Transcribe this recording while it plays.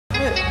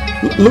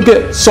Look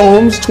at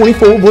Psalms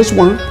 24 verse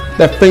 1,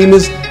 that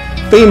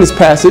famous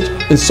passage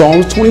in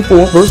Psalms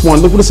 24 verse 1.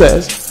 Look what it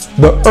says.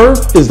 The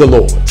earth is the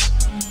Lord's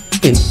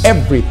and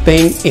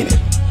everything in it.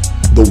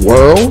 The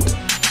world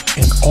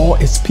and all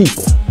its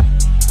people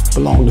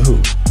belong to who?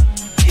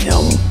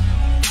 Him.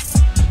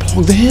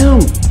 Belong to him.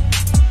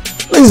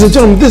 Ladies and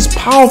gentlemen, this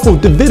powerful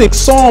Davidic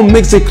psalm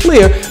makes it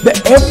clear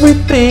that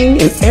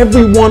everything and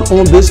everyone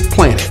on this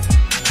planet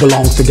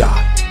belongs to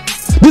God.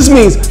 This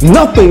means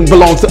nothing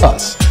belongs to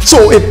us.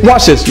 So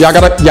watch this, y'all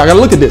gotta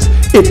look at this.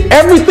 If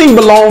everything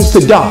belongs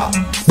to God,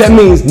 that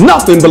means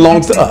nothing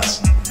belongs to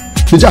us.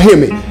 Did y'all hear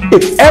me?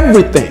 If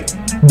everything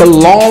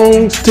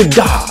belongs to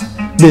God,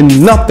 then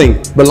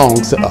nothing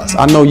belongs to us.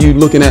 I know you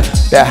looking at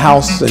that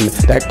house and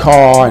that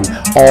car and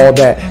all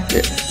that.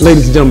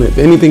 Ladies and gentlemen, if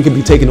anything can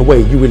be taken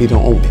away, you really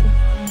don't own it.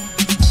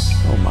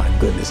 Oh my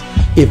goodness.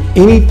 If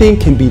anything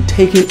can be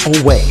taken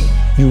away,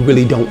 you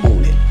really don't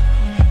own it.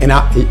 And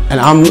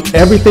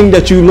everything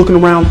that you're looking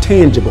around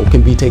tangible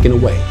can be taken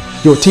away.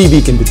 Your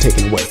TV can be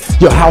taken away.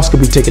 Your house can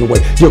be taken away.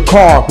 Your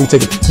car can be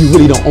taken. You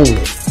really don't own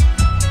it.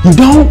 You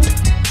don't.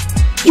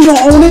 You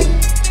don't own it.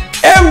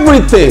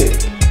 Everything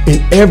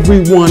and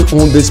everyone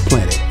on this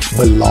planet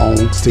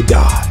belongs to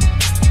God.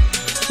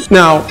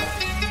 Now,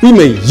 we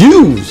may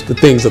use the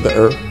things of the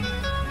earth,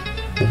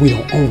 but we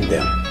don't own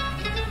them.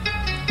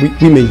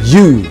 We may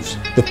use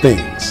the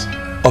things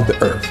of the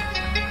earth,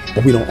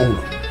 but we don't own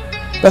them.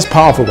 That's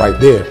powerful right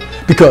there,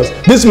 because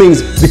this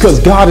means because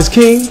God is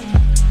king,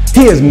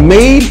 he has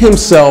made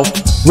himself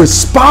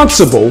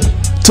responsible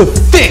to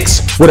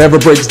fix whatever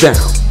breaks down.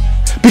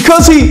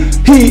 Because he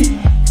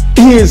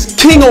is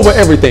king over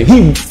everything.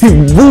 He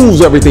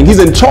rules everything. He's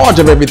in charge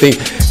of everything.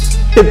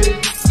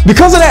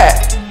 Because of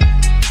that,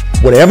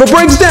 whatever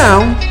breaks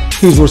down,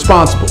 he's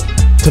responsible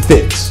to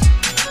fix.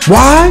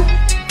 Why?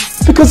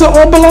 Because it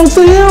all belongs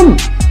to him.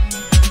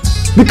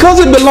 Because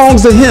it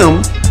belongs to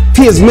him,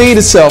 he has made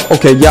himself,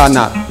 okay, y'all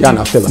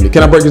not feeling me.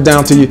 Can I break this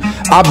down to you?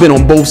 I've been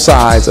on both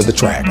sides of the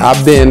track.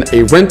 I've been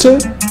a renter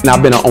and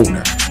I've been an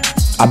owner.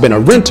 I've been a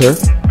renter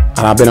and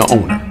I've been an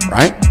owner,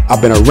 right?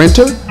 I've been a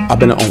renter, I've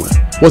been an owner.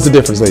 What's the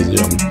difference, ladies and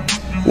gentlemen?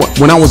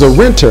 When I was a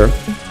renter,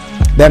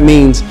 that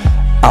means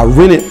I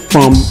rented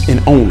from an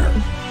owner,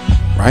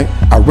 right?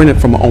 I rented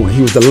from an owner.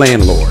 He was the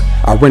landlord.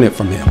 I rented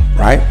from him,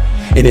 right?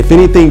 And if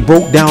anything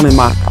broke down in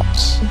my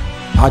house,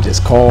 I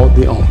just called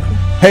the owner.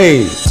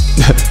 Hey,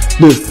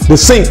 the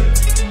sink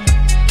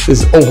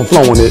is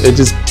overflowing.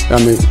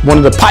 One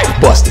of the pipes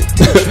busted.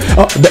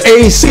 The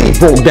AC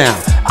broke down.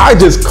 I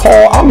just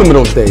called. I remember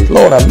those days.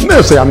 Lord, I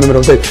remember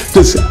those days.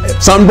 Just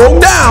if something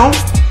broke down,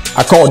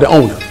 I called the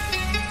owner.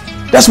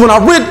 That's when I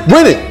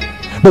rented.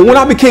 But when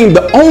I became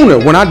the owner,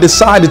 when I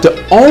decided to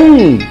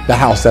own the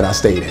house that I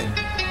stayed in,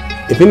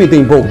 if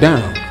anything broke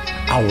down,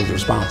 I was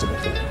responsible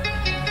for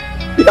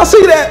it. Y'all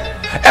see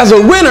that? As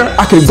a renter,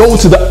 I could go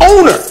to the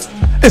owner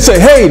and say,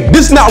 hey,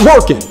 this is not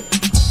working.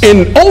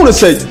 And owner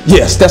said,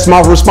 yes, that's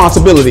my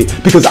responsibility,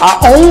 because I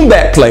own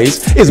that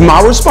place. It's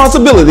my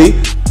responsibility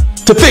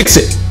to fix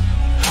it.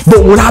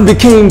 But when I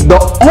became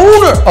the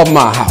owner of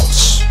my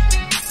house,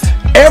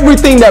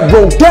 everything that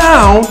broke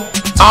down,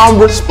 I'm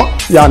responsible.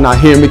 Y'all not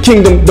hearing me?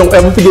 Kingdom, don't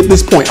ever forget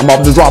this point. I'm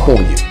about to drop on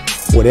you.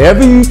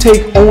 Whatever you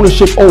take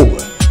ownership over,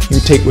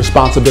 you take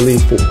responsibility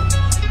for.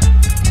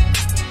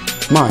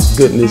 My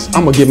goodness,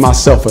 I'm going to give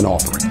myself an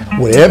offering.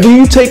 Whatever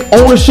you take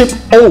ownership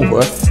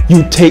over,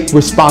 you take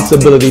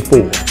responsibility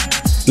for.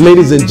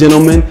 Ladies and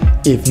gentlemen,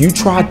 if you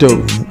try to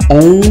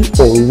own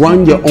or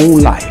run your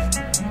own life,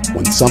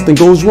 when something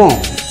goes wrong,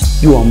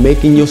 you are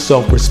making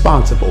yourself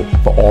responsible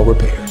for all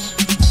repairs.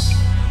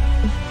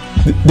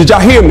 Did y'all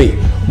hear me?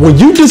 When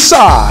you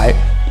decide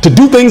to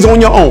do things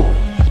on your own,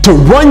 to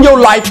run your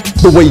life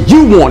the way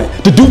you want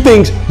it, to do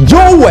things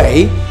your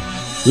way,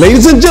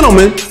 ladies and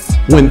gentlemen,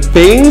 when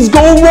things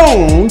go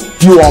wrong,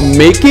 you are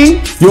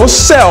making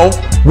yourself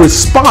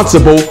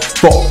responsible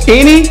for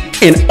any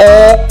and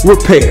all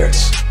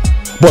repairs.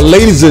 But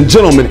ladies and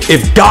gentlemen,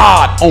 if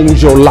God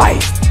owns your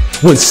life,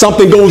 when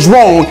something goes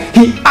wrong,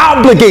 he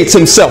obligates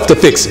himself to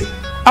fix it.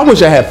 I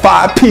wish I had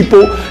 5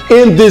 people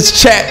in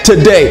this chat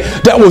today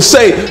that will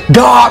say,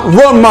 God,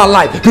 run my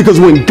life. Because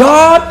when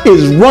God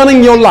is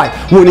running your life,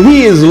 when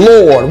he is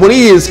Lord, when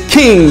he is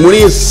King, when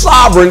he is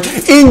sovereign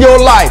in your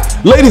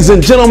life, ladies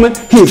and gentlemen,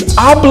 he has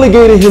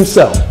obligated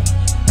himself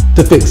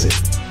to fix it.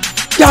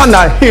 Y'all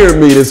not hearing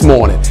me this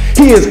morning.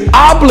 He has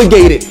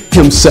obligated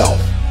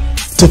himself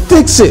to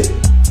fix it.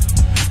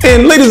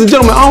 And ladies and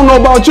gentlemen, I don't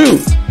know about you,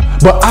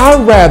 but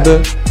I'd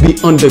rather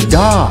be under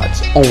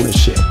God's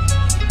ownership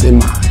than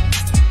mine.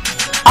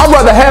 I'd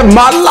rather have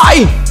my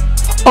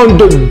life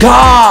under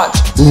God's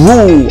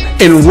rule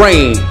and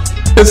reign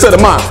instead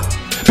of mine.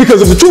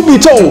 Because if the truth be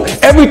told,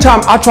 every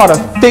time I try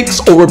to fix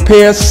or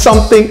repair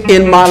something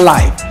in my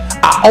life,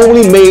 I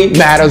only made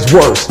matters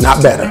worse,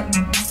 not better.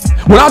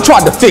 When I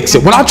tried to fix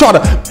it, when I try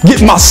to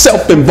get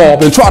myself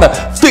involved and try to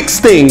fix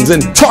things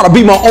and try to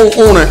be my own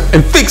owner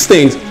and fix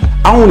things,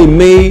 I only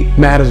made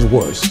matters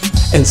worse.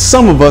 And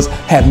some of us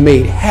have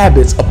made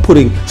habits of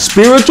putting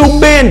spiritual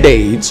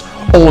band-aids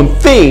on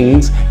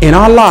things in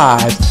our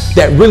lives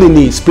that really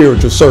need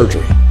spiritual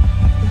surgery.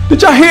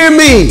 Did y'all hear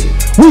me?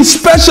 We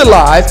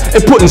specialize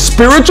in putting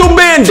spiritual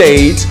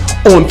band-aids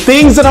on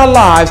things in our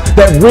lives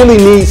that really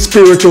need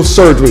spiritual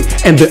surgery.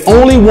 And the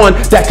only one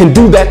that can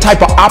do that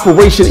type of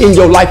operation in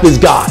your life is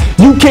God.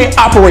 You can't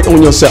operate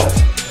on yourself.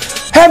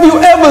 Have you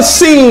ever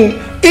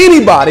seen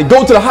anybody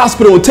go to the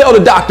hospital and tell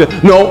the doctor,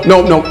 no,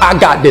 I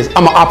got this,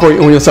 I'm gonna operate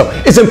on yourself?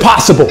 It's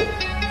impossible.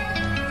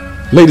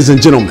 Ladies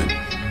and gentlemen,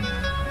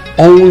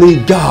 only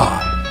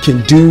God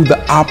can do the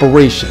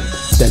operation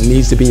that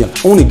needs to be done.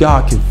 Only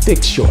God can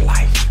fix your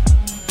life.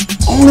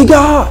 Only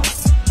God.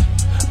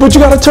 But you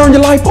gotta turn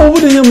your life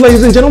over to Him,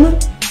 ladies and gentlemen.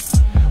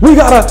 We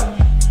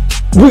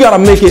gotta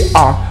make it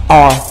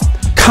our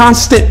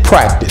constant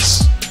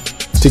practice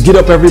to get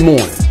up every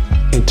morning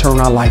and turn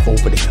our life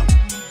over to Him.